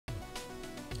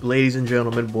Ladies and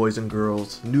gentlemen, boys and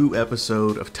girls, new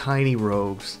episode of Tiny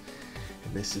Rogues.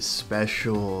 And this is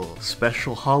special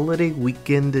holiday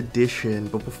weekend edition.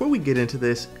 But before we get into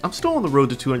this, I'm still on the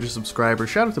road to 200 subscribers.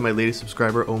 Shout out to my latest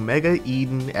subscriber, Omega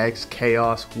Eden X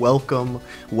Chaos. Welcome.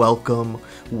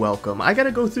 I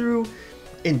gotta go through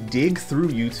and dig through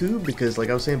YouTube because,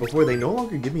 like I was saying before, they no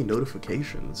longer give me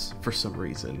notifications for some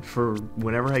reason. For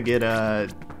whenever I get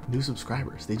new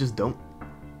subscribers, they just don't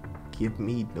give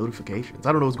me notifications.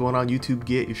 I don't know what's going on. YouTube,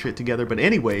 get your shit together. But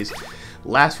anyways,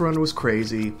 last run was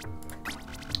crazy.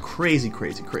 Crazy.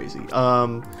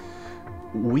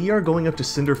 We are going up to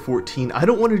Cinder 14. I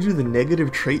don't want to do the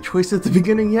negative trait choice at the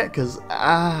beginning yet because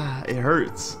it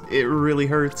hurts. It really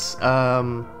hurts.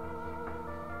 I'll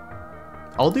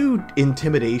do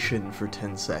intimidation for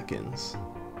 10 seconds.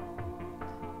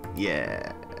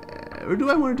 Yeah. Or do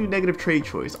I want to do negative trait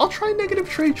choice? I'll try negative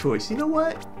trait choice. You know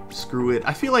what? Screw it.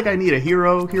 I feel like I need a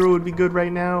hero. Hero would be good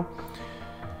right now.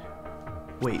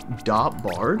 Wait, Dot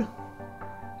Bard?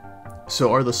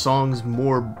 So are the songs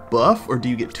more buff, or do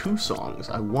you get 2 songs?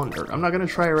 I wonder. I'm not going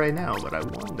to try it right now, but I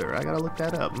wonder. I got to look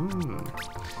that up.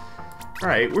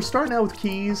 Alright, we're starting out with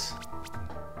keys.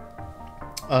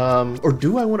 Or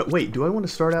do I want to... Wait, do I want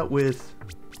to start out with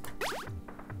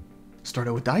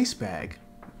Dice Bag?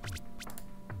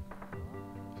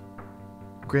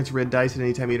 Grants red dice at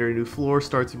any time you enter a new floor,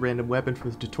 starts a random weapon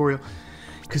from the tutorial.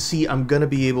 Because, see, I'm going to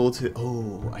be able to...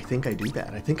 Oh, I think I do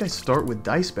that. I think I start with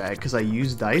Dice Bag because I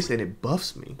use dice and it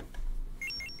buffs me.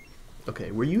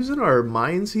 Okay, we're using our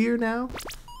minds here now.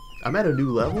 I'm at a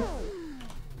new level.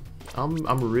 I'm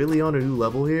really on a new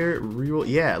level here. Reroll.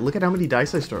 Yeah, look at how many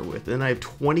dice I start with. And I have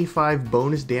 25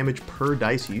 bonus damage per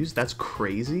dice used. That's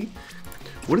crazy.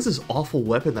 What is this awful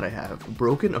weapon that I have?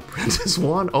 Broken Apprentice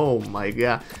Wand? Oh my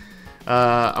god.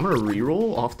 I'm gonna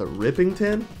reroll off the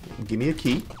Rippington. Give me a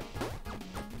key.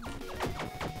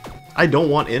 I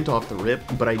don't want int off the rip,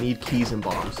 but I need keys and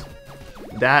bombs.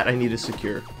 That I need to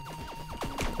secure.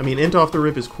 I mean, int off the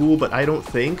rip is cool, but I don't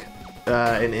think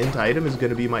an int item is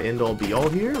gonna be my end-all be-all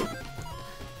here.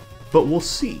 But we'll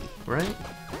see, right?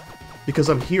 Because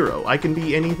I'm hero. I can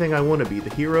be anything I want to be.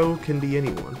 The hero can be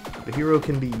anyone. The hero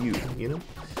can be you, you know?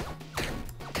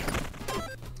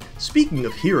 Speaking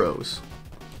of heroes...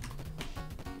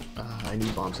 I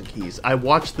need bombs and keys. I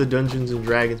watched the Dungeons and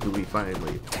Dragons movie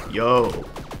finally. Yo,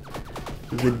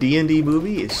 the D&D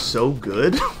movie is so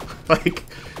good. Like,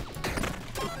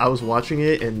 I was watching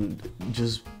it and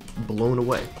just blown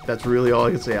away. That's really all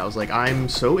I can say. I was like, I'm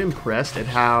so impressed at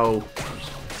how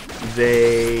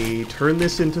they turn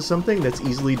this into something that's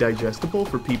easily digestible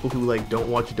for people who like don't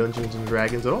watch Dungeons and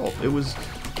Dragons at all. It was,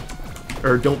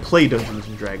 or don't play Dungeons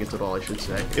and Dragons at all, I should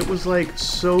say. It was like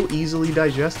so easily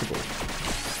digestible.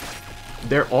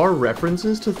 There are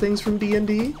references to things from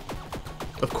D&D,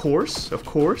 of course,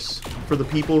 for the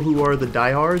people who are the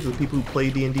diehards, the people who play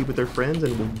D&D with their friends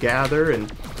and will gather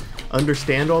and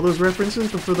understand all those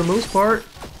references, but for the most part,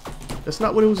 that's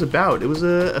not what it was about. It was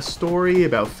a story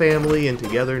about family and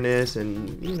togetherness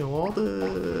and, you know, all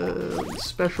the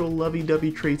special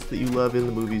lovey-dovey traits that you love in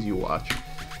the movies you watch.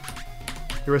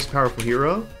 Hero's Powerful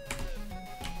Hero.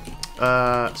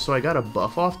 So I got a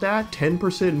buff off that.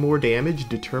 10% more damage,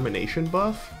 determination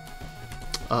buff.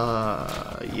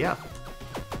 Yeah.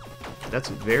 That's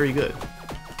very good.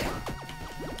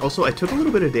 Also, I took a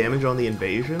little bit of damage on the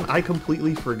invasion. I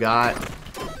completely forgot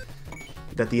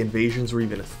that the invasions were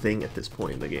even a thing at this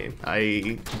point in the game.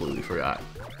 I completely forgot.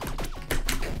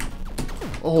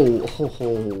 Oh, ho,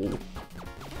 ho.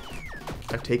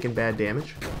 I've taken bad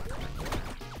damage.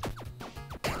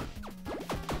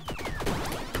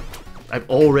 I've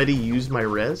already used my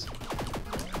res.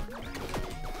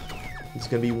 It's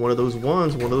gonna be one of those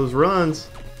ones, one of those runs.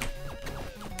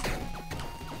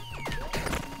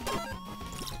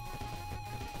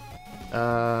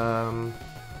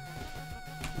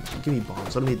 Give me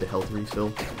bombs. I don't need the health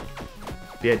refill.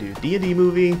 But yeah, dude, D&D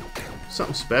movie,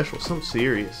 something special, something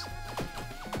serious.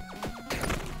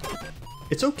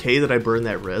 It's okay that I burn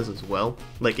that res as well.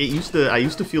 Like I used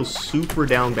to feel super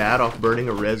down bad off burning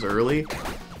a res early.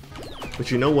 But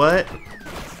you know what?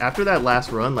 After that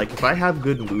last run, like, if I have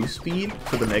good move speed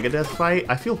for the Megadeth fight,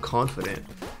 I feel confident.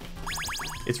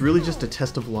 It's really just a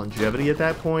test of longevity at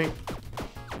that point.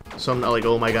 So I'm not like,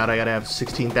 oh my god, I gotta have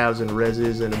 16,000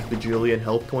 reses and a bajillion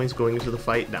health points going into the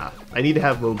fight. Nah, I need to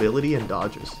have mobility and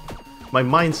dodges. My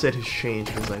mindset has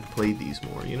changed as I've played these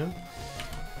more, you know?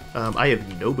 I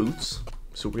have no boots,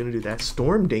 so we're gonna do that.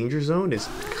 Storm Danger Zone is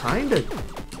kinda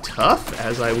tough,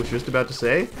 as I was just about to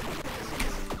say.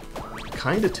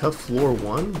 Kinda tough floor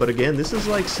 1, but again, this is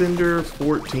like Cinder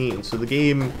 14, so the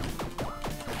game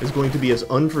is going to be as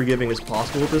unforgiving as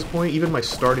possible at this point. Even my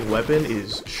starting weapon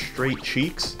is straight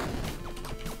cheeks.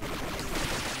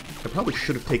 I probably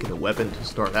should have taken a weapon to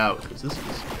start out, because this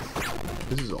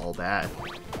is all bad.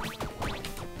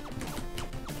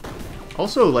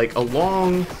 Also, like,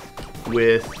 along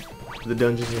with the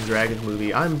Dungeons and Dragons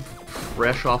movie, I'm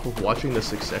fresh off of watching the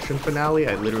Succession finale.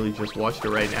 I literally just watched it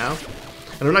right now.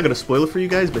 And I'm not going to spoil it for you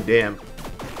guys, but damn.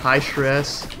 High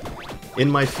stress, in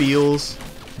my feels,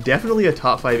 definitely a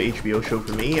top 5 HBO show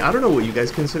for me. I don't know what you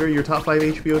guys consider your top 5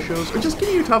 HBO shows, or just give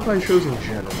me your top 5 shows in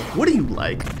general. What do you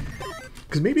like?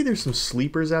 Because maybe there's some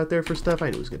sleepers out there for stuff. I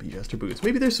knew it was going to be Jester Boots.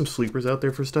 Maybe there's some sleepers out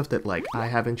there for stuff that, like, I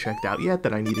haven't checked out yet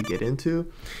that I need to get into.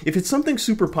 If it's something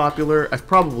super popular, I've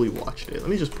probably watched it. Let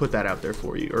me just put that out there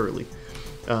for you early.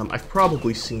 I've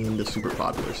probably seen the super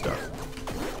popular stuff.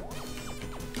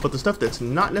 But the stuff that's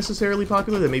not necessarily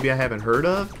popular that maybe I haven't heard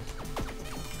of,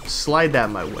 slide that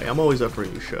my way. I'm always up for a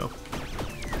new show.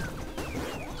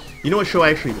 You know what show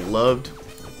I actually loved?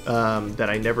 That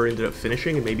I never ended up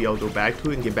finishing, and maybe I'll go back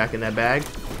to it and get back in that bag.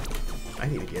 I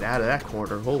need to get out of that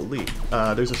corner, holy.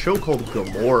 There's a show called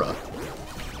Gomorrah.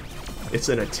 It's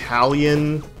an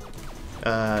Italian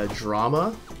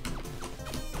drama.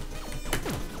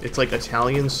 It's like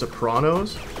Italian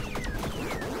Sopranos.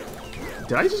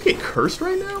 Did I just get cursed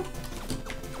right now?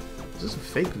 Is this a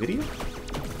fake video?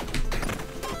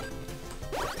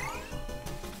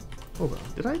 Hold on,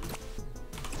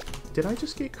 did I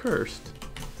just get cursed?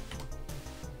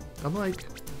 I'm like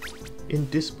in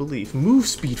disbelief. Move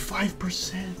speed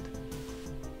 5%.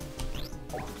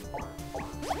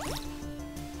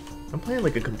 I'm playing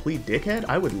like a complete dickhead.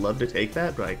 I would love to take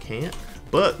that, but I can't.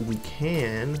 But we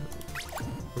can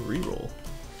reroll.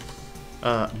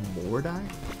 Mordai?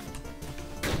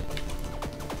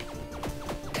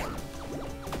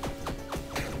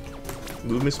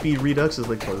 Movement speed redux is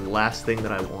like the last thing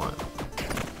that I want.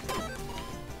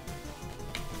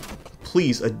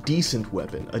 Please, a decent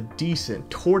weapon. A decent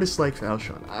tortoise-like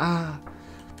falchion. Ah.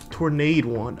 Tornade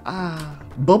wand. Ah.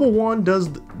 Bubble wand does...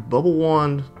 Bubble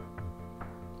wand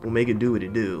will make it do what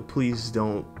it do. Please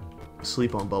don't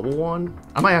sleep on bubble wand.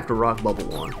 I might have to rock bubble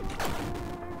wand.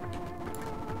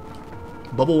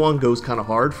 Bubble wand goes kind of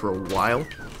hard for a while.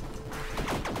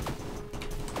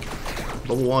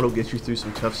 Bubble wand will get you through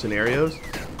some tough scenarios.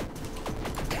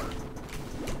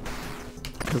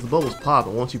 Because the bubbles pop,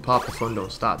 and once you pop, the fun don't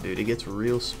stop, dude. It gets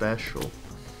real special.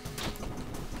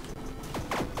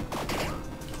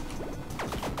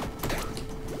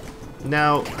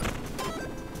 Now,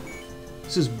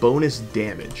 this is bonus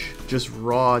damage. Just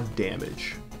raw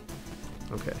damage.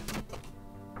 Okay.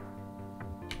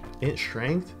 Int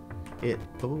strength?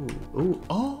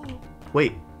 Oh!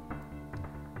 Wait.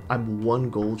 I'm 1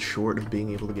 gold short of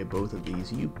being able to get both of these.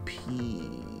 You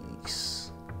piece.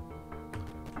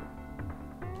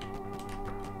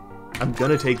 I'm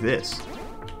gonna take this.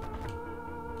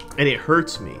 And it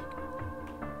hurts me.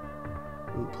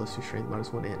 Ooh, +2 strength,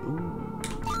 -1 int.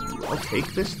 Ooh, I'll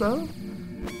take this though.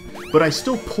 But I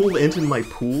still pulled int in my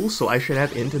pool, so I should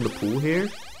have int in the pool here.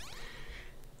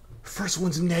 First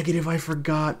one's negative, I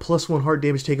forgot. +1 hard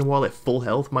damage taken while at full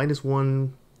health.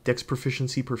 -1 dex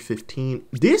proficiency per 15.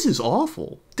 This is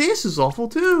awful. This is awful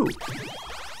too.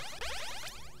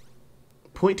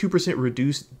 0.2%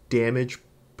 reduced damage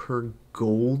per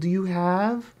gold you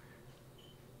have?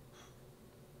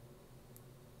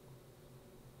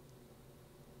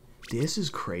 This is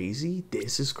crazy.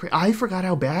 This is crazy. I forgot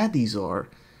how bad these are.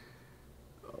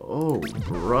 Oh,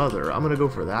 brother. I'm gonna go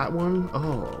for that one.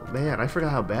 Oh, man. I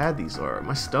forgot how bad these are.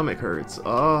 My stomach hurts.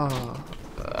 Oh.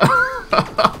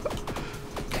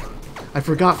 I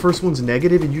forgot first one's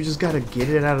negative and you just gotta get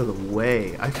it out of the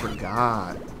way. I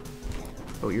forgot.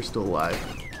 Oh, you're still alive.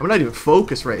 I'm not even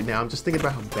focused right now. I'm just thinking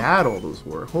about how bad all those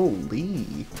were.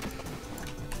 Holy.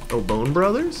 Oh, Bone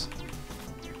Brothers?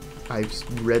 I've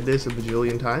read this a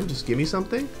bajillion times. Just give me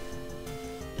something.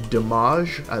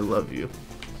 Damage, I love you.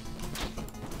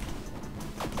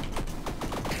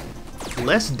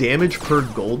 Less damage per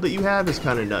gold that you have is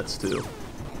kind of nuts, too.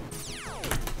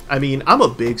 I mean, I'm a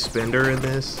big spender in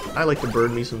this. I like to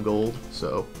burn me some gold,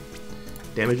 so...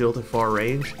 Damage dealt at far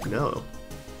range? No.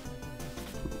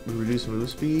 Reduce move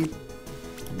speed?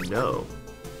 No.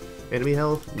 Enemy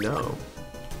health? No.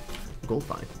 Gold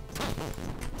fine.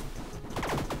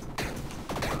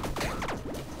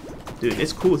 Dude,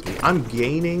 it's cool with me. I'm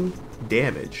gaining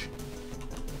damage.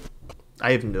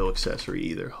 I have no accessory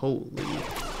either. Holy.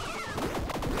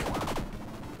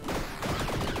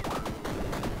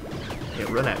 Yeah,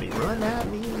 run at me. Run at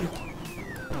me.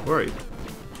 Where are you?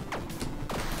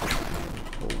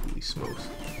 Holy smokes.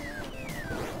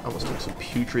 I almost took some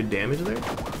putrid damage there.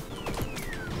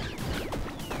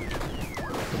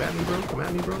 Come at me, bro. Come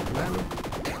at me, bro. Come at me.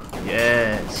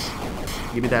 Yes.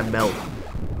 Give me that melt.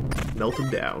 Melt him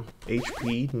down.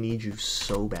 HP needs you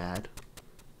so bad.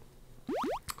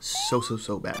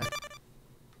 So bad.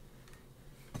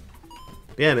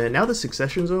 But yeah, man, now the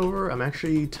Succession's over, I'm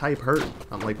actually type hurt.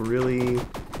 I'm like really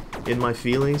in my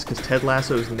feelings because Ted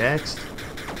Lasso's next.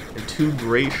 And 2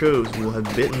 great shows will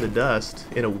have bitten the dust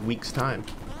in a week's time.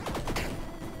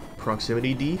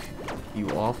 Proximity Deef, you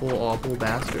awful, awful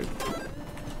bastard.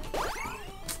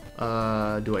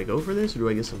 Do I go for this or do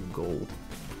I get some gold?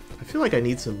 I feel like I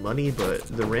need some money, but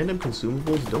the random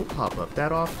consumables don't pop up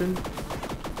that often.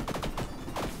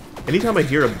 Anytime I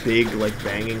hear a big, like,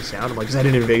 banging sound, I'm like, is that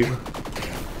an invasion?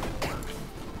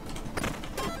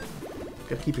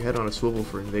 Gotta keep your head on a swivel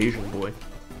for invasion, boy.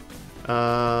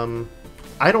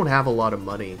 I don't have a lot of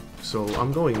money, so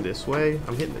I'm going this way.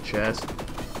 I'm hitting the chest.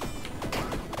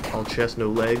 All chest, no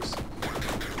legs.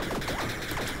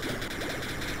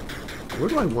 Where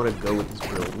do I want to go with this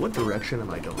build? What direction am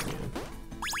I going in?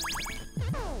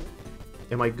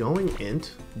 Am I going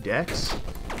int? Dex?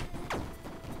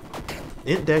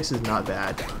 Int Dex is not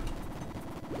bad.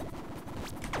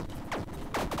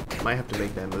 Might have to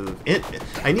make that move.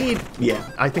 I need... Yeah,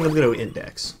 I think I'm going to go int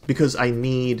Dex. Because I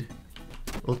need...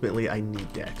 Ultimately, I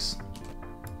need Dex.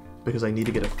 Because I need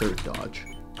to get a 3rd dodge.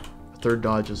 A 3rd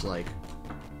dodge is like...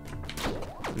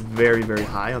 very, very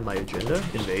high on my agenda.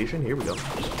 Invasion, here we go.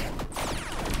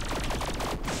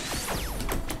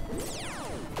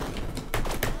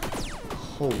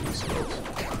 Holy smokes.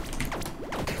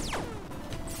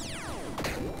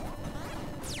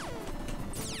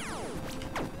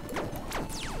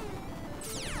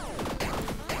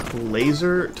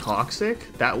 Laser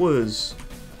Toxic? That was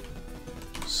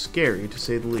scary, to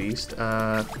say the least.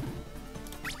 I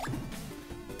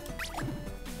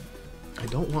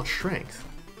don't want strength.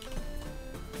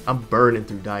 I'm burning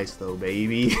through dice, though,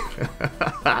 baby.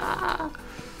 I'm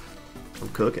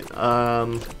cooking.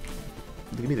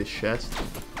 Give me the chest.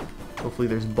 Hopefully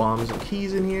there's bombs and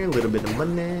keys in here. A little bit of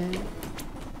money.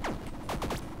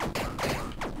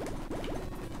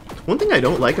 One thing I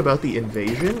don't like about the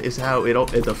invasion is how it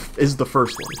is the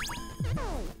first one.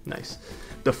 Nice.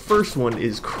 The first one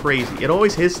is crazy. It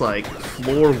always hits like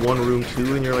floor 1, room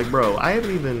 2, and you're like, bro, I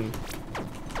haven't even...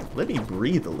 Let me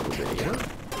breathe a little bit, you know?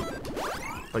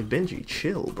 Like, Benji,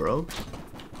 chill, bro.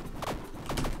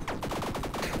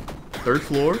 3rd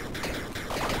floor.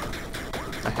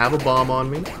 I have a bomb on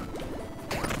me.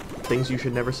 Things you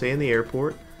should never say in the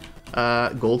airport.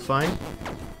 Gold find.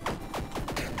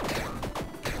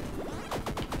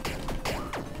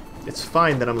 It's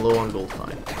fine that I'm low on gold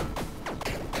find.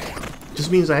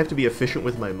 Just means I have to be efficient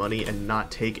with my money and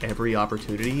not take every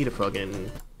opportunity to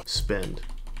fucking spend.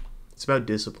 It's about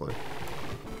discipline.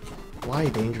 Why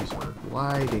danger zone?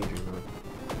 Why danger zone?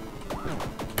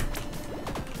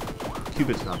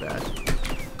 Cupid's not bad.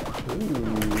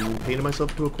 Ooh, painted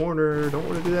myself to a corner. Don't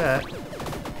want to do that.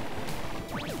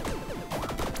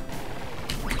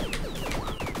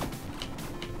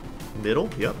 Middle?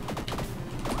 Yep.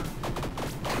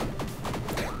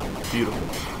 Beautiful.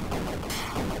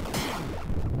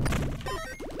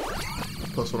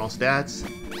 +1 all stats.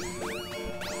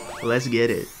 Let's get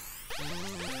it.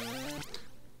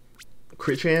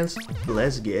 Crit chance?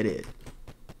 Let's get it.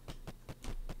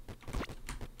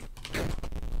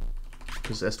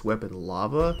 Possessed weapon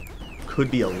lava?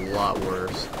 Could be a lot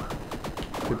worse.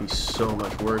 Could be so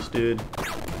much worse, dude.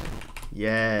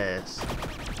 Yes.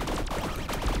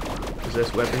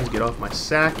 Possessed weapons, get off my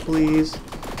sack, please.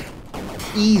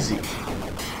 Easy.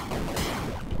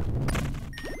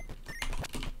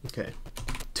 Okay.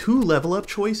 2 level up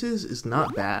choices is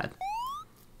not bad.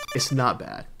 It's not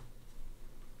bad.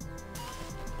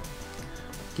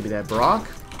 Give me that Brock.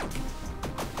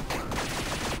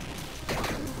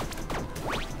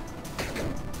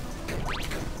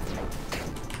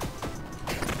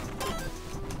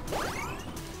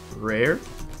 Rare.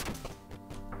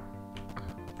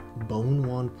 Bone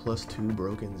Wand +2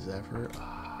 Broken Zephyr.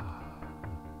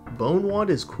 Bone Wand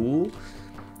is cool.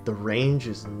 The range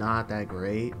is not that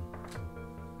great.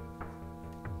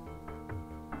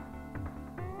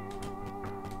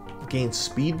 Gain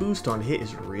speed boost on hit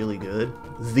is really good.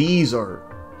 These are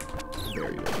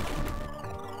very good.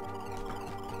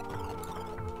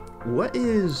 What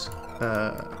is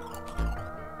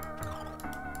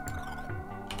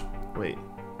wait.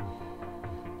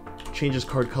 Changes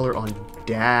card color on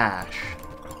dash.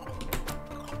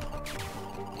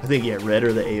 I think, yeah, red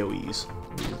are the AoEs.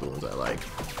 These are the ones I like.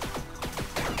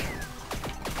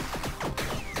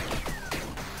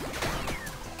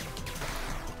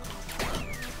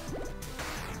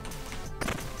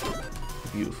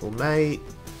 Beautiful mate.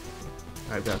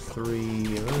 I've got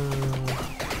 3.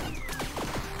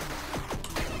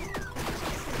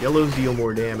 Yellows deal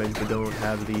more damage, but don't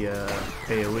have the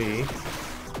AoE.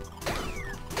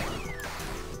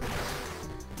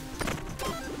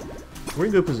 We're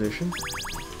in good position.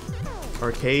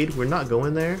 Arcade, we're not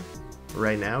going there.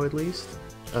 Right now, at least.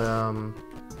 Now's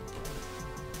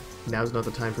not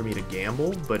the time for me to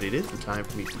gamble, but it is the time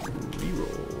for me to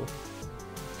reroll.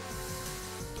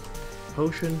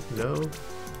 Potion, no.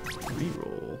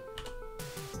 Reroll.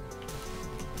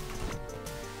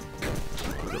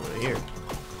 We're going here.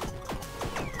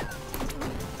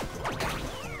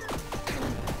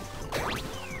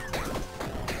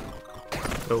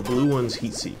 Oh, blue one's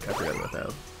Heat Seek. I forgot about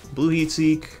that. Blue Heat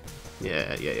Seek.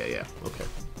 Yeah. Okay.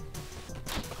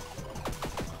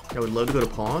 I would love to go to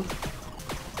pawn,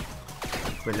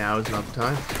 but now is not the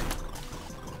time.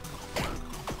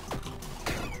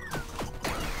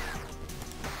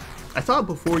 I thought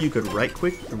before you could right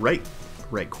click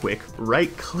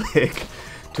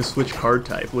to switch card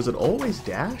type. Was it always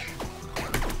dash?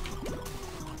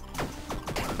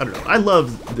 I don't know. I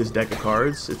love this deck of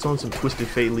cards. It's on some Twisted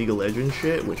Fate League of Legends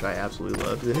shit, which I absolutely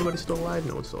love. Is anybody still alive?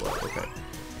 No one's still alive. Okay.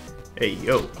 Hey,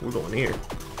 yo, we're going here.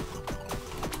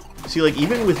 See, like,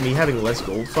 even with me having less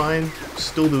gold fine,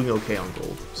 still doing okay on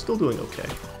gold. Still doing okay.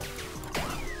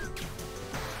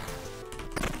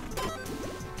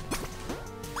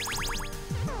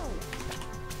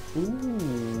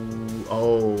 Ooh.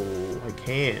 Oh, I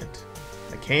can't.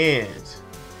 I can't.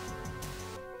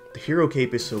 The Hero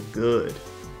Cape is so good.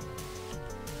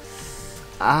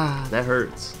 Ah, that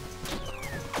hurts.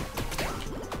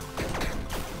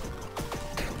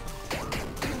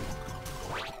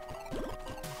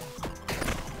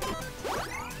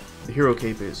 The Hero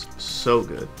Cape is so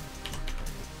good.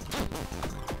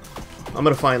 I'm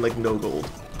gonna find, like, no gold.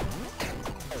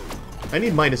 I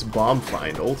need minus bomb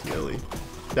find, ultimately.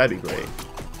 That'd be great.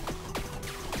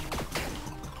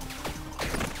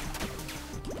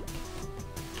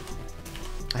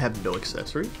 I have no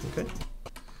accessory. Okay.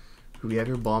 Who we have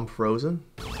here? Bomb Frozen.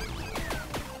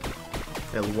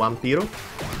 El Vampiro.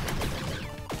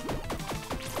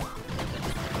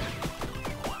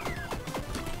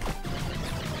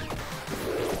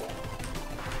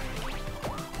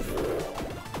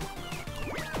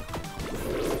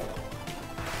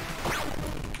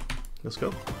 Let's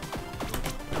go.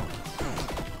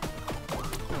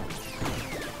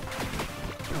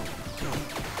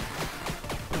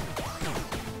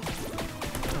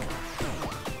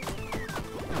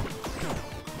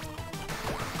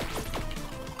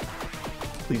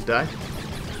 Please die.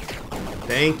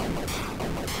 Thank you.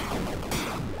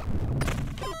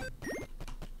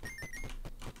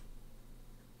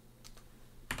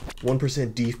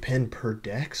 %1 Deef Pen per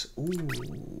dex?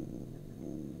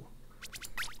 Ooh.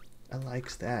 I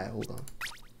likes that. Hold on.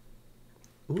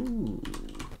 Ooh.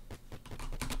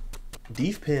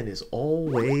 Deef Pen is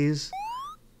always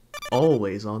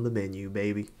on the menu,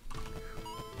 baby.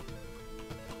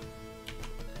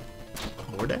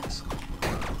 More dex?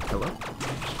 Hello?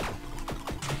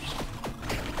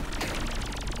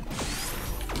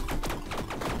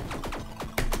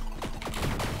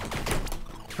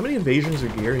 How many invasions are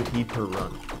guaranteed per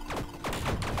run?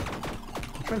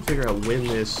 I'm trying to figure out when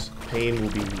this pain will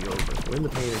be over. When the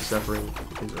pain and suffering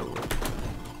is over.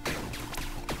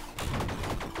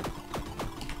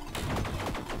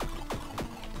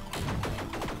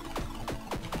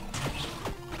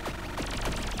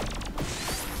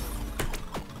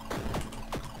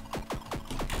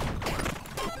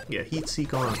 Yeah, Heat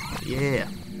Seek on. Yeah.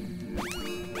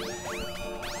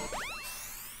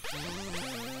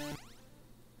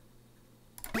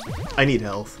 I need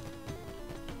health.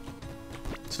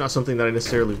 It's not something that I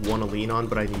necessarily want to lean on,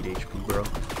 but I need HP, bro.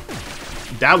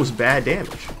 That was bad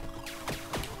damage.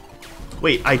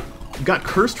 Wait, I got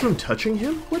cursed from touching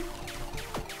him? What?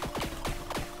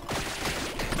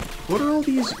 What are all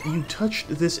these you touched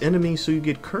this enemy so you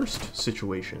get cursed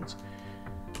situations?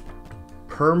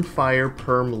 Perm fire,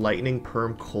 perm lightning,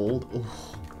 perm cold.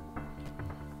 Ugh.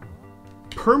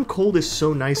 Perm cold is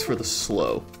so nice for the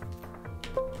slow.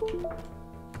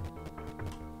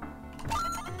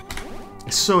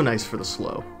 It's so nice for the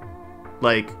slow.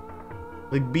 Like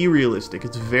be realistic.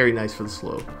 It's very nice for the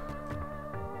slow.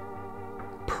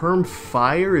 Perm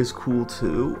fire is cool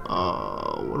too.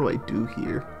 What do I do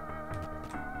here?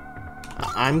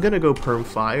 I'm gonna go perm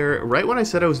fire. Right when I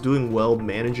said I was doing well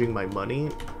managing my money,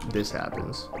 this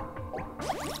happens.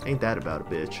 Ain't that about a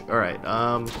bitch? Alright,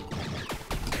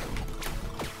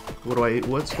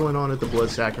 what's going on at the blood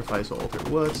sacrifice altar?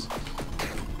 What's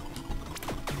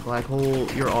black hole,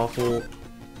 you're awful.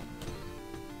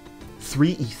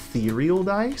 3 ethereal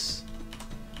dice?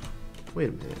 Wait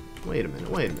a minute. Wait a minute.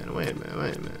 Wait a minute. Wait a minute.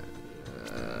 Wait a minute.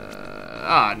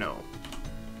 No.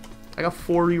 I got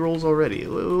 4 rerolls already.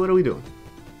 What are we doing?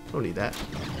 Don't need that.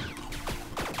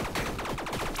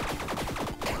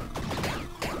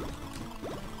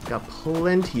 Got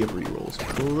plenty of rerolls.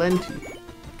 Plenty.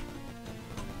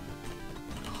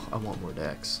 Oh, I want more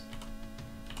decks.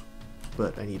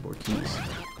 But I need more keys.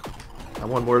 I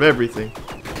want more of everything.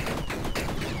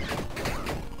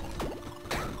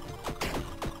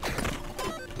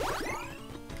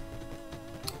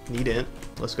 Need it.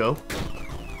 Let's go.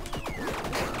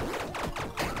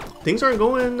 Things aren't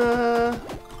going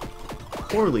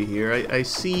poorly here. I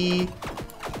see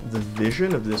the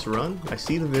vision of this run. I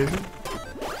see the vision.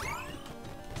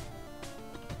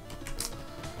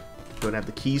 Don't have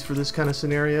the keys for this kind of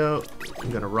scenario.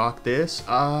 I'm gonna rock this.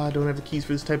 Don't have the keys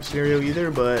for this type of scenario either,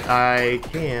 but I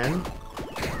can.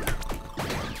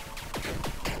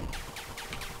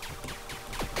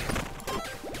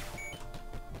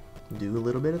 Do a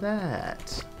little bit of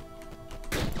that.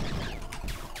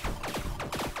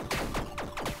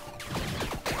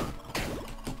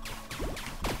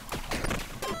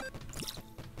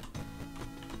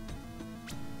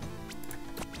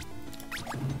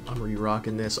 I'm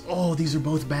re-rocking this. Oh, these are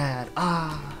both bad.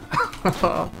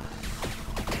 But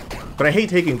I hate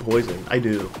taking poison. I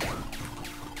do.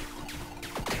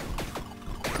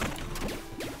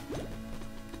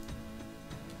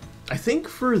 I think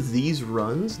for these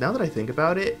runs, now that I think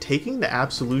about it, taking the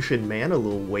Absolution Mana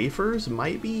Little Wafers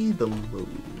might be the move.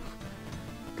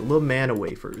 The little Mana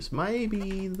Wafers might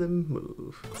be the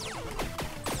move.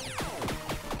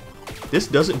 This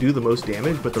doesn't do the most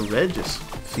damage, but the red just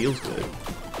feels good.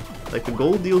 Like, the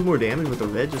gold deals more damage, but the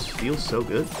red just feels so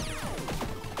good.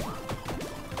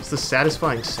 It's the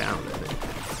satisfying sound, I think.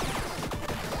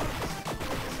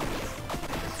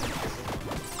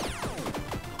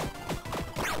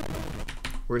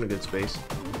 We're in a good space.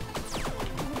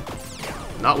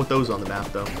 Not with those on the map,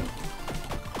 though.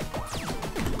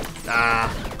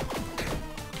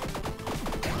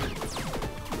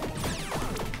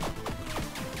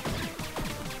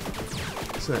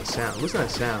 Listen to that sound. Listen to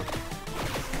that sound.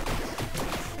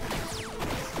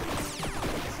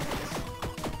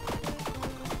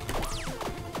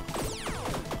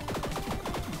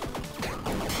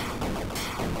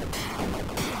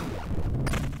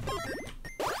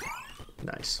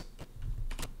 Nice.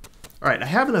 Alright, I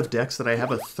have enough decks that I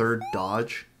have a third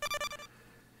dodge.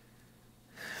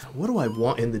 What do I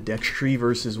want in the dex tree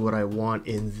versus what I want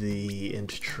in the int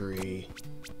tree?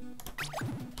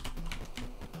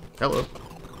 Hello.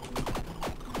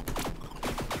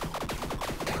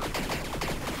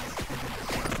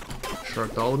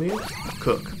 Sharktholomew?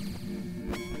 Cook.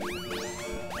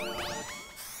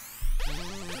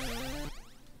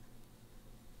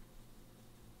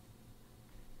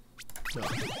 No.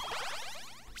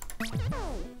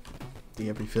 The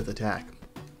every 5th attack.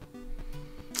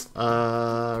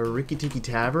 Rikki Tikki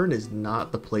Tavern is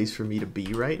not the place for me to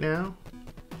be right now.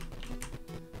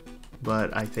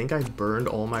 But I think I burned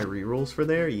all my rerolls for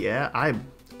there. Yeah, I've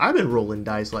been rolling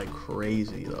dice like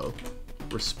crazy though.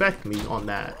 Respect me on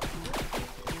that.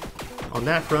 On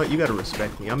that front, you gotta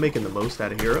respect me. I'm making the most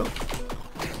out of Hero.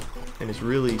 And it's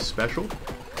really special.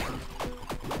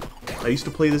 I used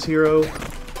to play this hero,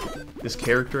 this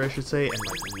character I should say, and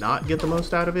like not get the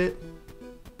most out of it.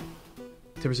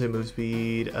 10% move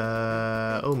speed.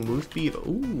 Oh, move speed.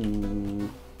 Ooh.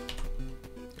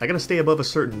 I gotta stay above a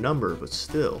certain number, but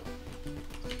still.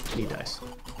 Need dice.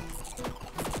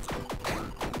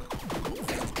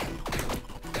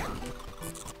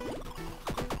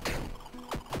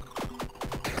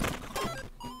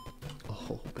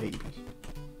 Oh, baby.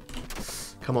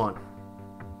 Come on.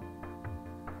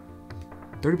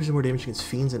 30% more damage against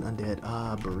fiends and undead.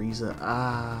 Bariza.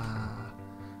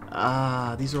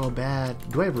 These are all bad.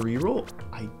 Do I have a reroll?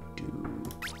 I do.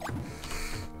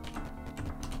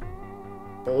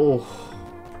 Oh.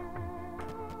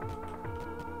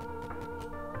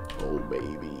 Oh,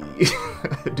 baby.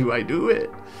 Do I do it?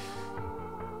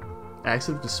 Acts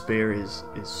of Despair is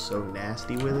so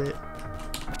nasty with it.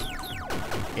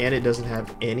 And it doesn't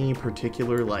have any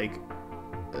particular, like,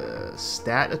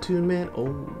 stat attunement.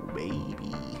 Oh,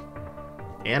 baby.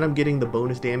 And I'm getting the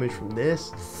bonus damage from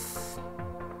this.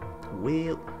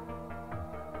 Well,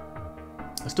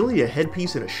 I still need a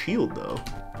headpiece and a shield, though.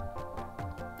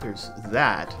 There's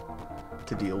that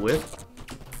to deal with.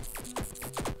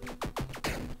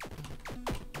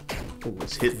 Oh,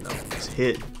 it's hitting, though. It's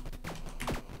hitting.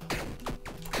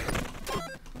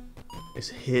 It's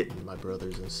hitting, my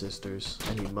brothers and sisters.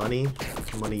 I need money.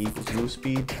 Money equals move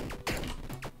speed.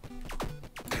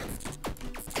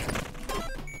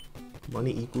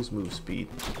 Money equals move speed.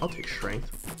 I'll take strength.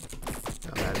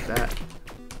 Not mad at that.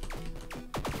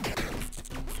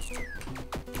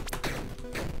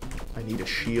 I need a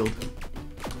shield.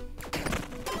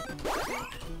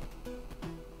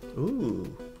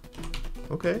 Ooh.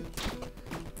 Okay.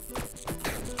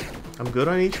 I'm good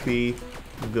on HP.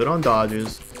 I'm good on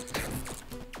dodges.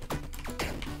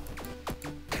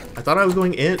 I thought I was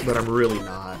going int, but I'm really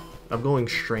not. I'm going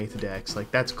strength dex.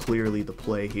 Like, that's clearly the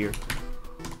play here.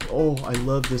 Oh, I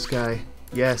love this guy.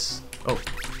 Yes. Oh.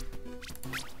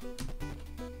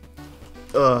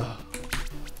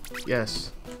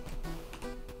 Yes.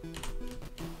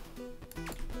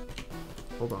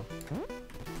 Hold on.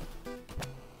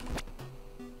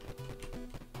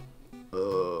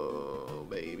 Oh,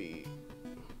 baby.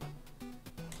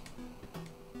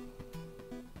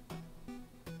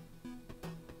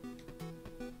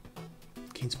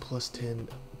 Gains plus 10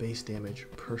 base damage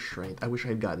per strength. I wish I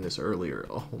had gotten this earlier.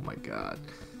 Oh my god.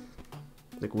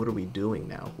 Like, what are we doing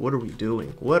now? What are we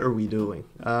doing? What are we doing?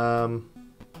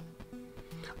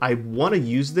 I want to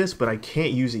use this, but I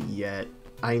can't use it yet.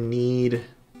 I need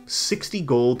 60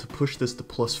 gold to push this to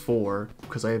plus 4,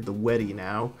 because I have the Weddy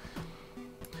now.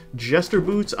 Jester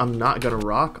boots, I'm not gonna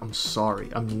rock. I'm sorry.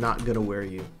 I'm not gonna wear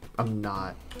you. I'm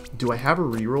not. Do I have a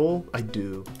reroll? I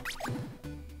do.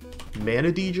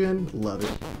 Mana degen, love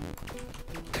it.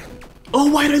 Oh,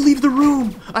 why did I leave the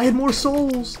room? I had more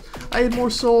souls. I had more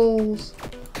souls.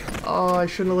 Oh, I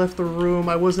shouldn't have left the room.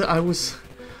 I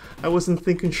wasn't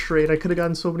thinking straight. I could have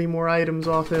gotten so many more items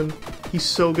off him. He's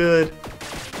so good.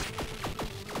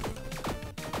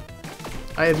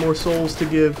 I had more souls to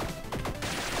give.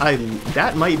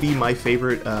 That might be my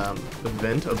favorite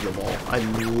event of them all. I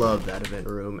love that event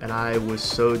room, and I was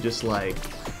so just like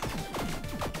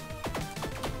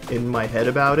in my head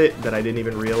about it that I didn't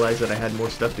even realize that I had more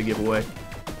stuff to give away.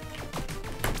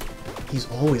 He's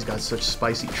always got such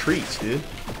spicy treats, dude.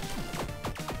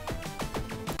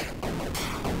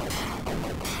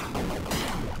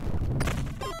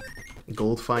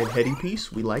 Gold fine heady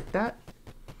piece, we like that.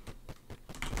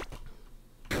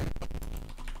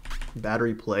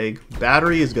 Battery plague.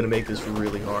 Battery is gonna make this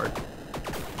really hard.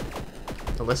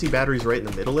 Unless he batteries right in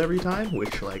the middle every time,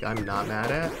 which, like, I'm not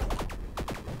mad at.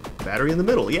 Battery in the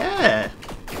middle, yeah!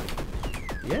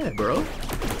 Yeah, bro.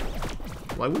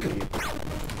 Why wouldn't you?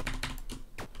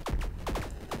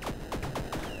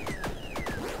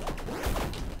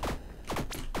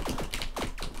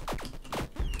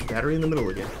 Battery in the middle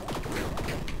again.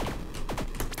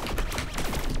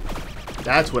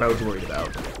 That's what I was worried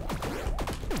about.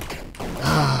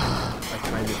 I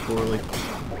timed it poorly.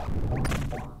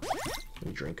 Let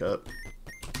me drink up.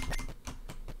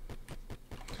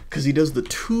 Because he does the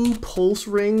 2 pulse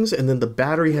rings, and then the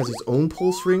battery has its own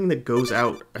pulse ring that goes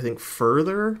out, I think,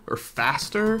 further or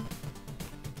faster.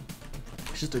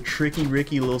 It's just a tricky,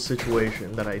 Ricky little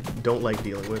situation that I don't like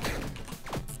dealing with.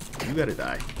 You gotta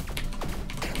die.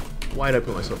 Why'd I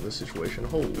put myself in this situation?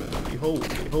 Holy, holy,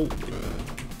 holy.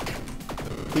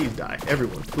 Please die.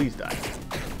 Everyone, please die.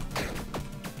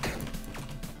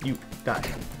 You, die.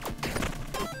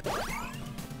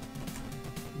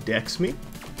 Dex me?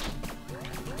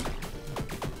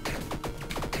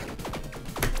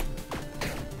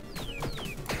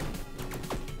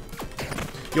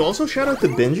 Yo, also shout out to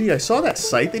Benji. I saw that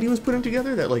site that he was putting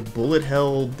together, that like bullet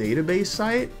hell database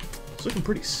site. It's looking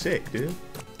pretty sick, dude.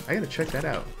 I gotta check that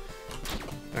out.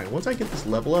 Alright, once I get this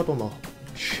level up, I'm gonna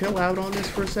chill out on this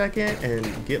for a second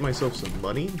and get myself some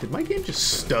money. Did my game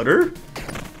just stutter?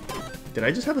 Did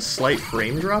I just have a slight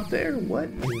frame drop there? What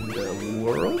in the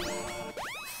world?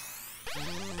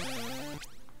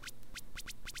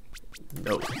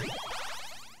 No.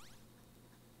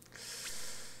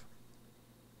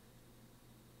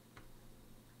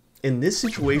 In this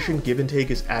situation, give and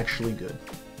take is actually good.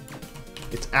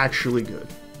 It's actually good.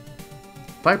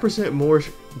 5% more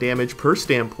damage per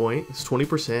standpoint, it's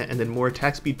 20%, and then more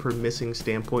attack speed per missing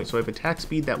standpoint. So I have attack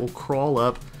speed that will crawl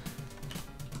up.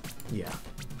 Yeah.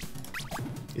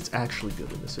 It's actually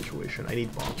good in this situation. I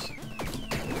need bombs.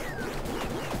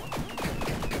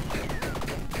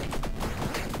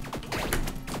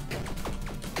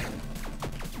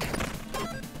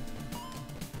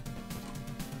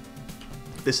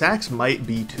 This axe might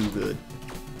be too good.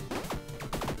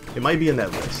 It might be in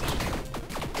that list.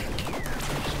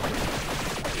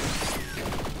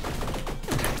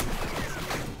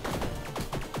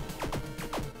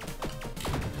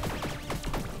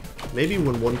 Maybe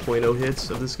when 1.0 hits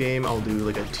of this game, I'll do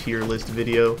like a tier list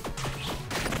video.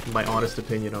 My honest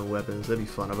opinion on weapons. That'd be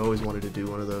fun. I've always wanted to do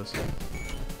one of those.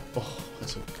 Oh,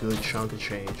 that's a good chunk of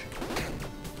change.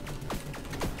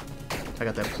 I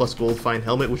got that plus gold fine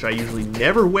helmet, which I usually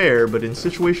never wear, but in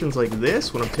situations like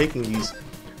this, when I'm taking these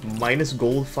minus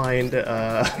gold fine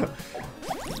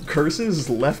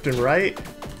curses left and right,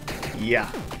 yeah.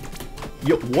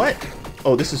 Yo, what?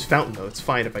 Oh, this is Fountain, though. It's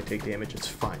fine if I take damage. It's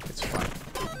fine. It's fine.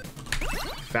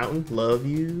 Fountain, love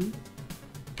you.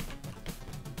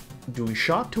 Do we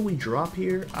shop till we drop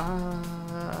here?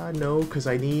 No, because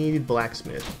I need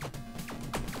Blacksmith.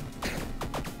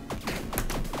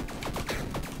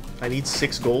 I need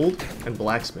 6 gold and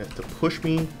Blacksmith to push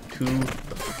me to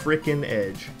the frickin'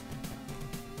 edge.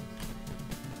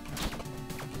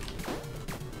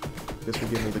 This will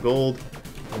give me the gold,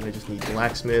 and I just need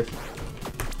Blacksmith.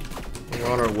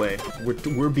 We're on our way.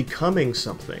 We're becoming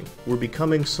something. We're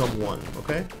becoming someone,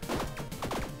 okay?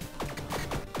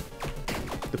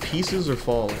 The pieces are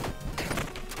falling.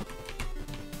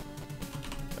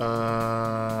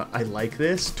 I like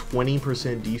this.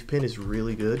 20% Deef Pin is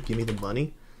really good. Give me the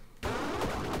money.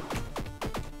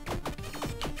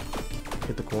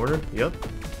 Hit the corner. Yep.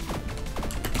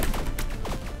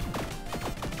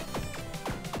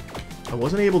 I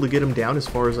wasn't able to get him down as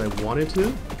far as I wanted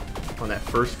to on that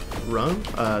first run,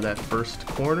 that first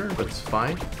corner, but it's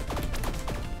fine.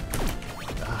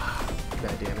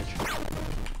 Bad damage.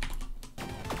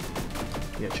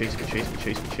 Yeah, chase me, chase me,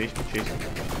 chase me, chase me, chase me.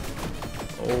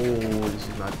 Oh, this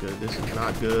is not good. This is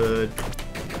not good.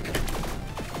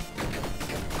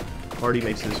 Party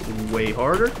makes this way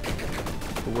harder,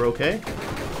 but we're okay.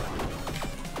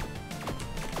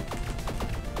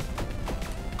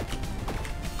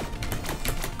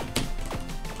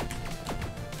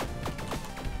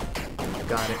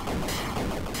 Got it.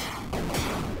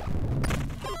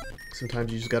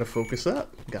 Sometimes you just gotta focus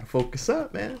up. You gotta focus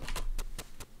up, man.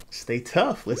 Stay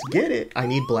tough. Let's get it. I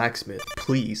need Blacksmith,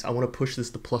 please. I want to push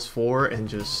this to +4 and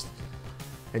just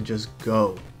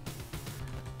go.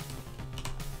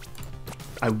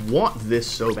 I want this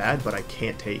so bad, but I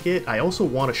can't take it. I also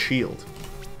want a shield.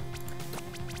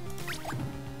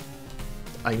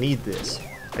 I need this.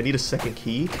 I need a second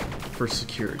key for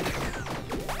security.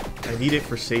 I need it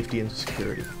for safety and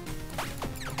security.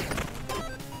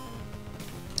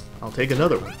 I'll take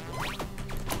another one.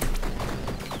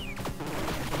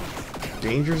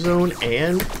 Danger zone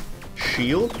and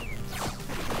shield?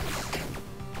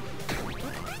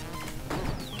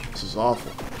 This is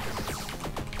awful.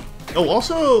 Oh,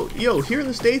 also, yo, here in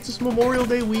the States, it's Memorial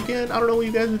Day weekend. I don't know what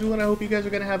you guys are doing. I hope you guys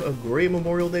are going to have a great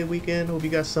Memorial Day weekend. Hope you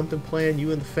got something planned,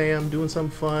 you and the fam, doing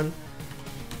something fun.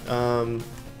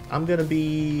 I'm going to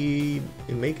be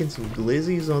making some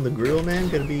glizzies on the grill, man.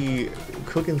 Going to be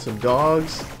cooking some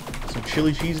dogs, some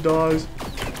chili cheese dogs.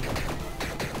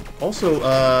 Also,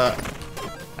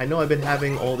 I know I've been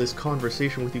having all this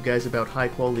conversation with you guys about high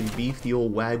quality beef, the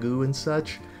old Wagyu and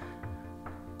such.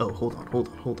 Oh, hold on, hold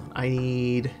on, hold on. I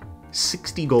need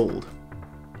 60 gold.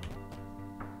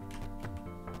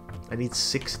 I need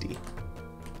 60.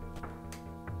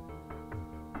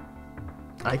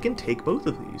 I can take both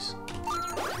of these.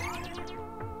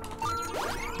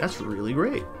 That's really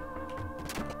great.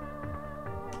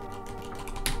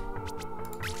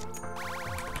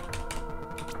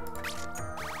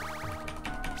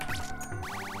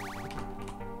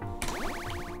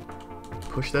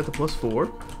 Push that to +4.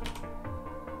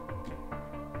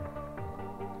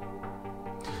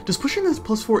 Does pushing this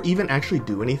 +4 even actually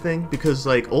do anything? Because,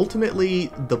 like, ultimately,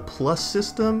 the plus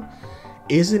system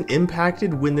isn't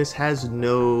impacted when this has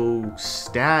no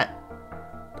stat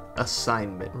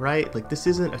assignment, right? Like, this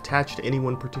isn't attached to any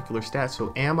one particular stat,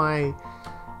 so am I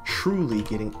truly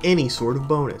getting any sort of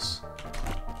bonus?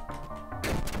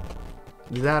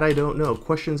 That I don't know.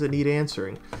 Questions that need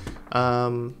answering.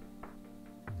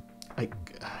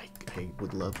 I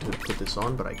would love to put this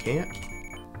on, but I can't.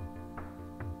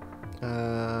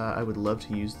 I would love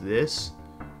to use this.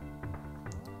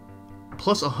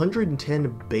 Plus 110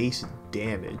 base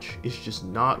damage is just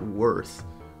not worth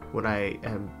when I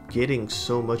am getting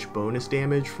so much bonus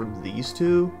damage from these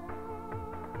two.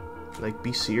 Like,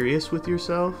 be serious with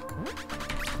yourself.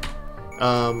 Do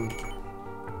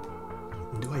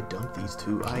I dump these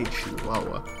two? I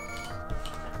chihuahua.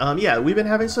 Yeah, we've been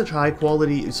having such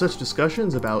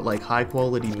discussions about, like, high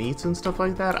quality meats and stuff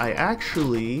like that. I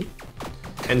actually,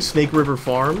 and Snake River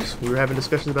Farms, we were having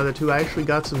discussions about that too. I actually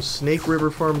got some Snake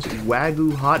River Farms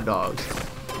Wagyu hot dogs.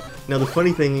 Now, the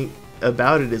funny thing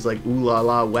about it is, like, ooh la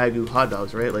la Wagyu hot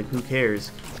dogs, right? Like, who cares?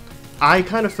 I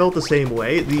kind of felt the same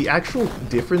way. The actual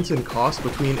difference in cost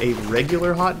between a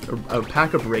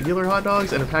pack of regular hot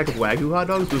dogs and a pack of Wagyu hot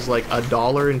dogs was like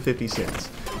 $1.50,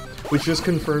 which just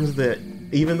confirms that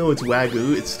even though it's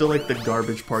Wagyu, it's still like the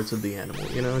garbage parts of the animal,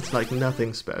 you know? It's like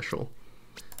nothing special.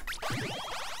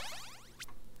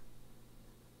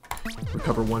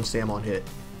 recover 1 stam on hit.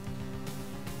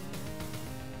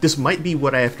 This might be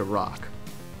what I have to rock.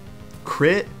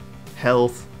 Crit,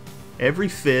 health, every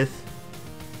 5th,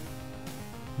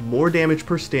 more damage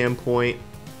per stam point,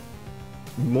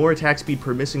 more attack speed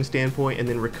per missing stam point, and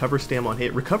then recover stam on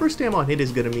hit. Recover stam on hit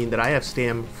is going to mean that I have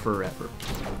stam forever.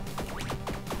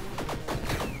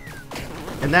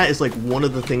 And that is like one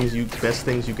of the things best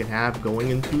things you can have going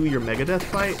into your Megadeth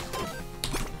fight.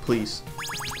 Please.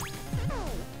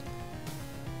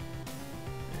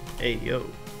 Hey, yo.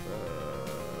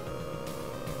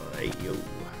 Hey, yo.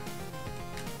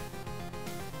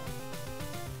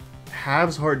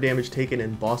 Halves hard damage taken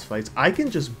in boss fights. I can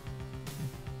just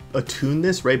attune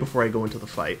this right before I go into the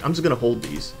fight. I'm just going to hold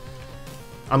these.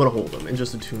 I'm going to hold them and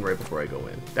just attune right before I go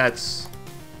in. That's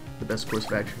the best course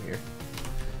of action here.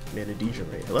 Mana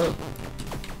degenerate. Hello.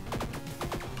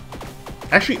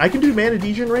 Actually, I can do mana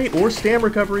degenerate or stam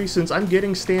recovery since I'm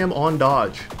getting stam on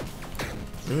dodge.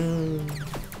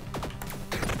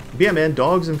 Yeah, man,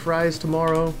 dogs and fries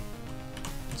tomorrow.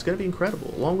 It's gonna be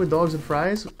incredible. Along with dogs and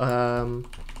fries, gonna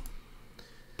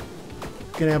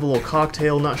have a little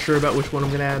cocktail. Not sure about which one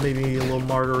I'm gonna have. Maybe a little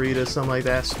margarita, something like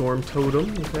that. Storm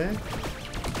Totem. Okay.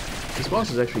 This boss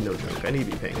is actually no joke. I need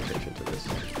to be paying attention to this,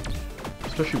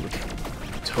 especially with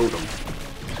Totem.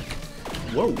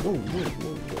 Whoa, whoa, whoa,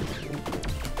 whoa, whoa,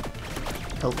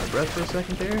 whoa. Held my breath for a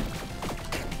second there.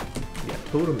 Yeah,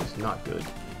 Totem is not good.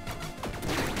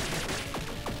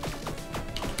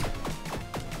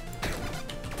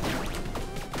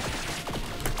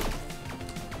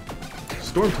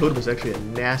 Storm Totem is actually a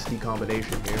nasty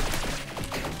combination here.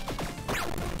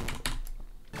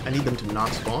 I need them to not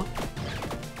spawn.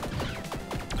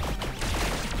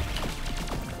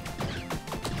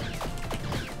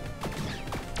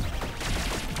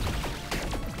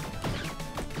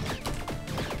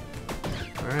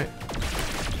 Alright.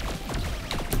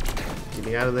 Get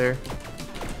me out of there.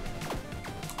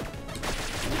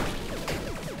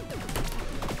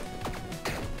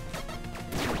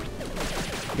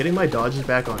 Getting my dodges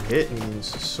back on hit means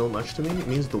so much to me. It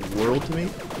means the world to me.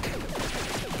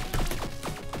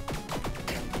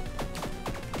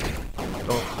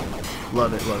 Oh,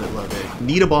 love it, love it, love it.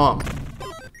 Need a bomb.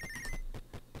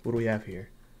 What do we have here?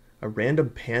 A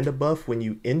random panda buff when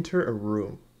you enter a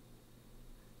room.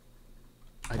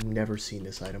 I've never seen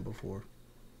this item before.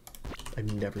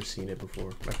 I've never seen it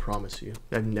before. I promise you.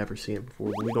 I've never seen it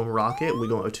before. We're gonna rock it, we're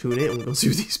gonna attune it, and we're gonna see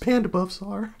what these panda buffs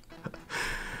are.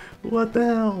 What the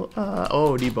hell?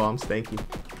 Oh, need bombs, thank you.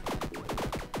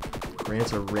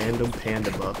 Grants a random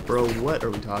panda buff. Bro, what are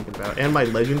we talking about? And my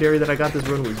legendary that I got this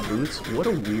run was boots. What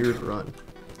a weird run.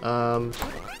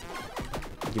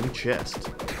 Give me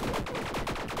chest.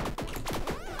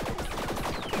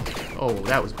 Oh,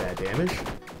 that was bad damage.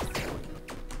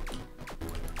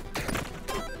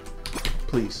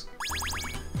 Please.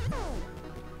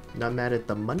 Not mad at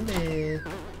the Monday.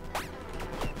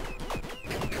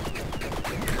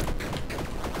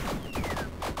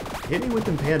 Hit me with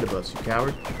them panda buffs, you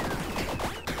coward.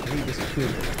 I need this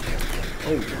attunement.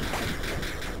 Oh.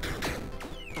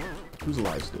 Who's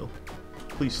alive still?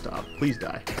 Please stop. Please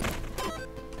die.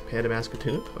 Panda mask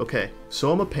attuned? Okay.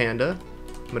 So I'm a panda.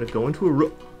 I'm gonna go into a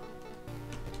room.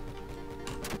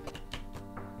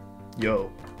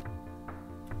 Yo.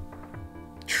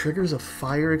 Triggers a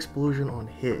fire explosion on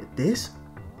hit. This?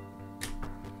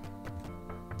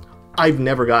 I've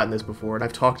never gotten this before, and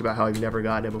I've talked about how I've never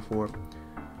gotten it before.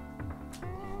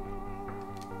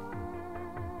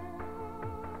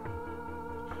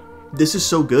 This is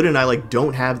so good, and I like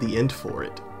don't have the int for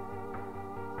it.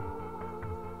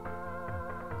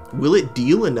 Will it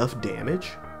deal enough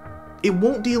damage? It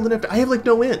won't deal enough. I have like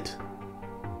no int.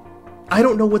 I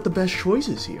don't know what the best choice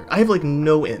is here. I have like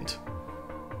no int.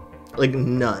 Like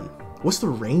none. What's the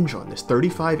range on this?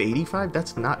 35, 85?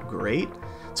 That's not great.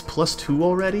 It's +2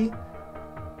 already.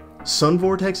 Sun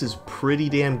Vortex is pretty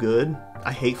damn good.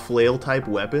 I hate flail type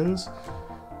weapons.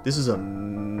 This is a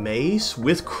mace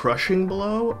with crushing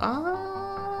blow.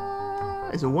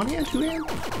 Is it one hand, two hand?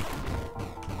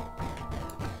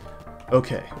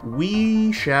 Okay,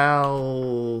 we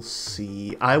shall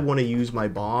see. I want to use my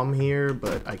bomb here,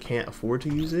 but I can't afford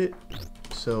to use it.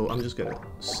 So I'm just gonna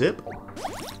sip.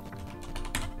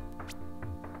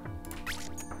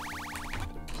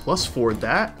 +4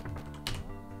 that.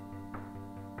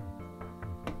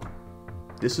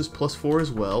 This is +4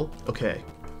 as well. Okay.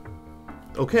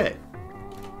 Okay.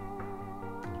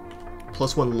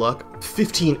 +1 luck.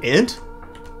 15 int?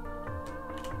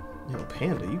 Yo,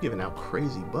 Panda, you giving out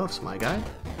crazy buffs, my guy.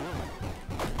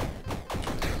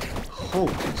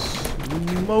 Holy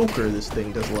smoker, this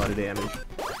thing does a lot of damage.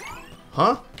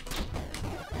 Huh?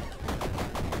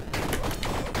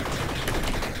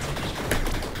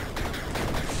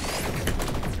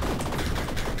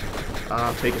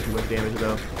 I'm taking too much damage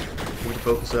though. Need to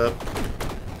focus up.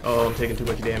 Oh, I'm taking too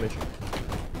much damage.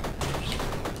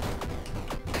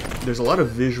 There's a lot of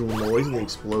visual noise in the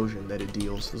explosion that it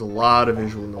deals. There's a lot of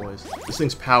visual noise. This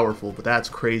thing's powerful, but that's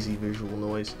crazy visual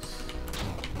noise.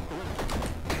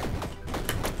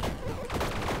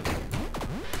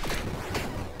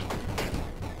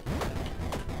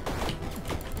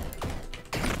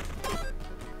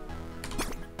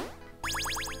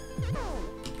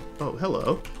 Oh,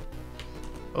 hello.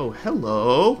 Oh,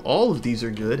 hello. All of these are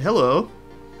good. Hello.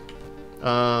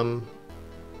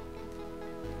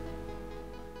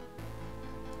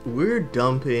 We're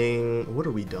dumping... What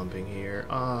are we dumping here?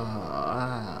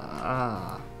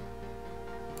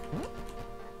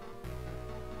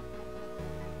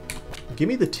 Give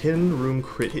me the 10-room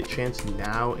crit hit chance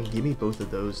now, and give me both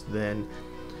of those then.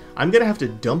 I'm gonna have to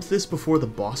dump this before the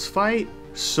boss fight,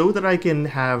 so that I can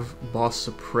have boss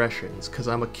suppressions, because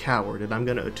I'm a coward, and I'm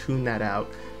gonna attune that out.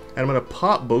 And I'm gonna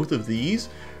pop both of these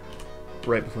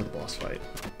right before the boss fight.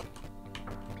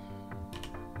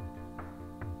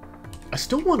 I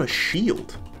still want a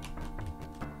shield.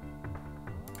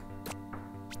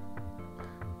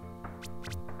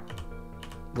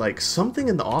 Like, something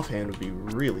in the offhand would be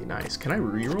really nice. Can I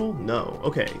reroll? No.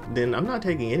 Okay, then I'm not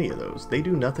taking any of those. They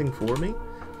do nothing for me.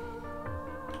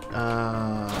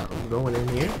 I'm going in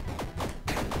here.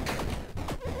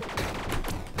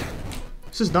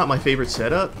 This is not my favorite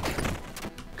setup,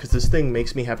 because this thing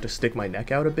makes me have to stick my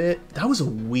neck out a bit. That was a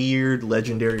weird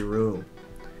legendary room.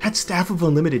 Had Staff of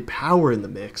Unlimited Power in the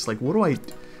mix. Like, what do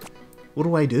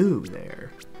I do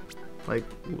there? Like,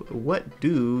 what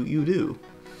do you do?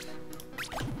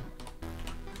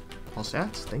 All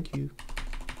stats, thank you.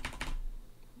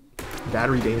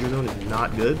 Battery danger zone is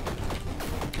not good.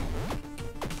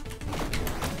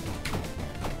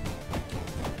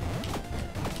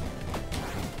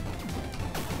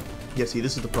 Yeah, see,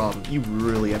 this is the problem. You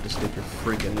really have to stick your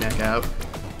freaking neck out.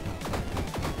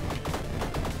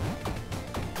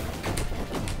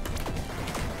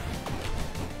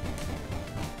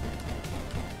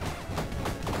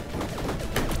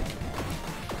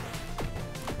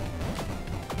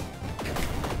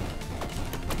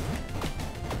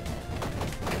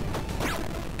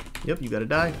 Yep, you gotta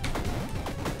die.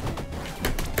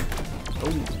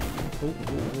 Oh.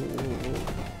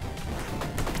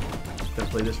 Gotta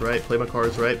play this right, play my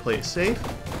cards right, play it safe.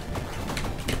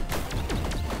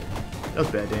 That was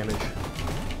bad damage.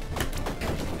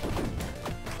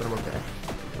 But I'm okay.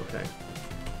 Okay.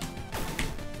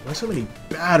 Why so many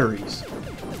batteries? Do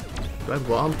I have a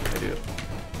bomb? I do.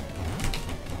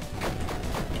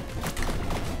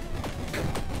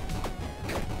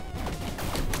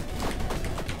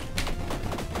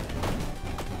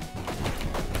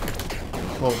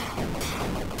 Oh.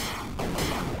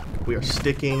 We are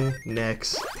sticking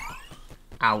necks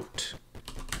out.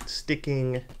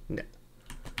 Sticking ne-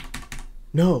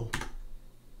 No.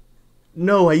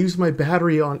 No, I used my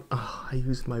battery on... Oh, I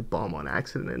used my bomb on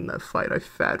accident in that fight. I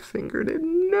fat-fingered it.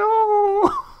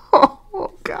 No!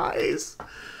 Oh, guys.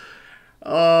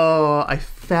 Oh, I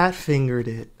fat-fingered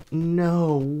it.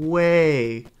 No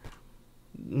way.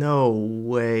 No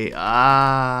way.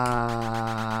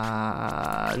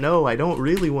 No, I don't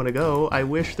really want to go. I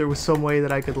wish there was some way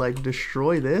that I could, like,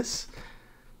 destroy this.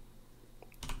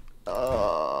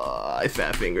 I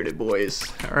fat-fingered it,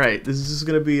 boys. Alright, this is just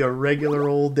gonna be a regular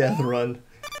old death run.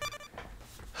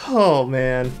 Oh,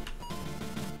 man.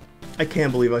 I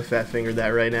can't believe I fat-fingered that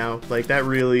right now. Like, that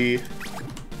really...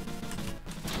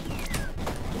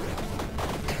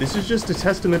 This is just a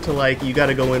testament to, like, you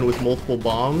gotta go in with multiple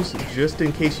bombs just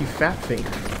in case you fat finger.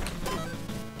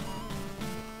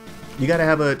 You gotta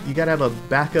have a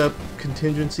backup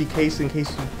contingency case in case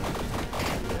you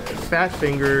fat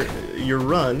finger your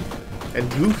run and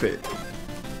goof it.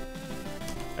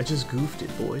 I just goofed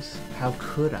it, boys. How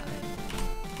could I?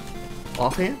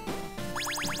 Offhand?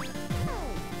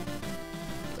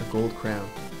 A gold crown.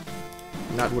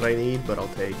 Not what I need, but I'll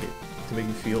take it. To make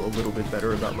me feel a little bit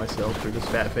better about myself for just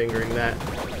fat fingering that.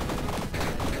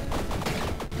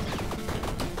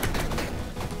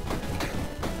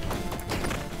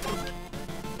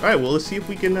 Alright, well, let's see if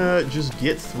we can just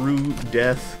get through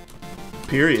death,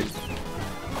 period.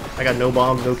 I got no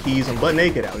bombs, no keys, I'm butt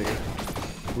naked out here.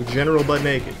 We're general butt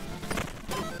naked.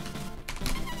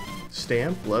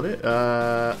 Stamp, love it.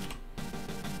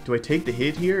 Do I take the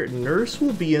hit here? Nurse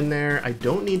will be in there. I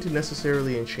don't need to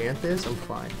necessarily enchant this, I'm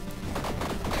fine.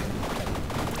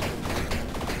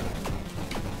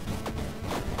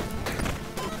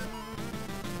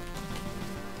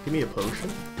 Give me a potion.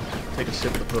 Take a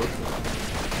sip of the potion.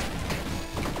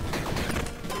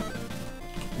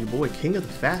 Your boy King of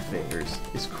the Fat Fingers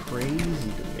is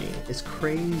crazy to me. It's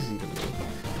crazy to me.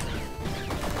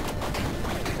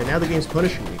 And now the game's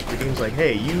punishing me. The game's like,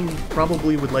 hey, you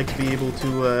probably would like to be able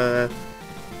to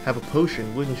have a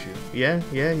potion, wouldn't you? Yeah?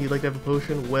 Yeah? You'd like to have a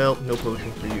potion? Well, no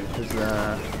potion for you, because,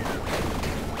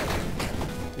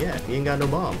 yeah, you ain't got no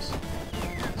bombs. So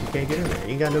you can't get in there.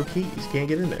 You ain't got no keys. You can't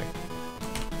get in there.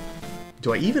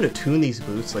 Do I even attune these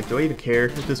boots? Like, do I even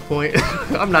care at this point?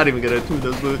 I'm not even gonna attune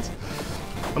those boots.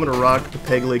 I'm gonna rock the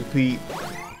Peg Leg Pete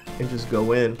and just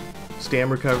go in. Stam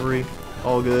recovery,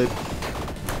 all good.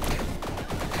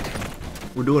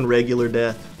 We're doing regular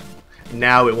death.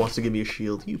 Now it wants to give me a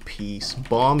shield. You piece.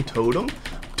 Bomb Totem?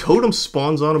 Totem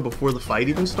spawns on him before the fight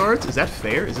even starts? Is that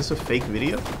fair? Is this a fake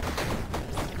video?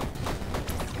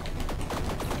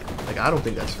 Like, I don't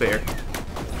think that's fair.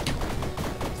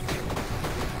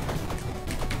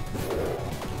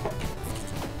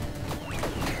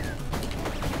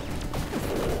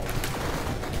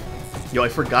 Yo, I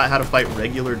forgot how to fight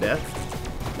regular death.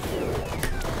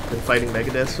 Been fighting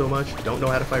Megadeth so much, don't know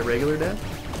how to fight regular death?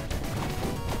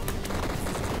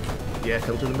 Yeah,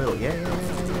 come to the middle. Yeah,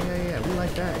 we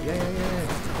like that. Yeah.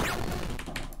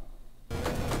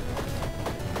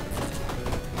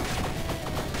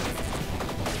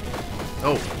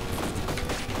 Oh.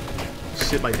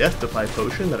 Sip my Death Defy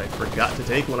potion that I forgot to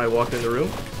take when I walked in the room.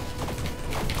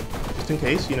 Just in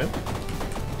case, you know.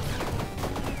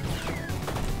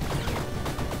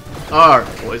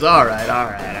 Alright, boys, alright.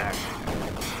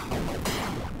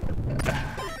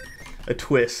 A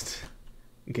twist.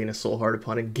 Gain a soul heart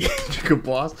upon engaging a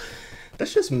boss.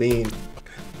 That's just mean.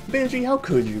 Banji, how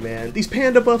could you, man? These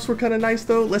panda buffs were kind of nice,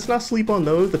 though. Let's not sleep on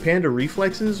those. The panda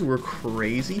reflexes were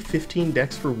crazy. 15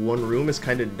 dex for one room is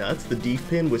kind of nuts. The deep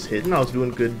pin was hidden. I was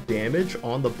doing good damage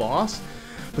on the boss.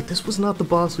 But this was not the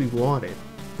boss we wanted.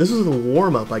 This is a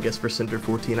warm-up, I guess, for Cinder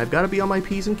 14. I've got to be on my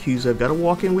P's and Q's. I've got to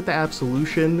walk in with the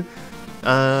Absolution.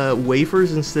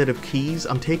 Wafers instead of keys.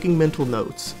 I'm taking mental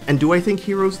notes. And do I think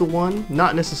Hero's the one?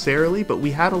 Not necessarily, but we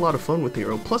had a lot of fun with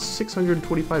Hero. Plus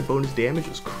 625 bonus damage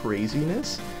is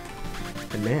craziness.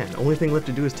 And man, only thing left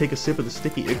to do is take a sip of the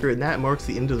Sticky Ichor, and that marks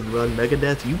the end of the run.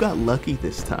 Megadeth, you got lucky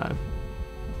this time.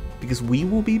 Because we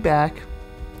will be back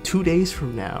 2 days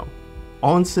from now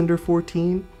on Cinder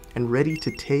 14 and ready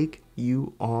to take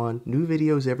you on. New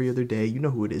videos every other day. You know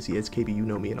who it is. Yeah, it's KB, you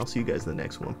know me, and I'll see you guys in the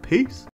next one. Peace!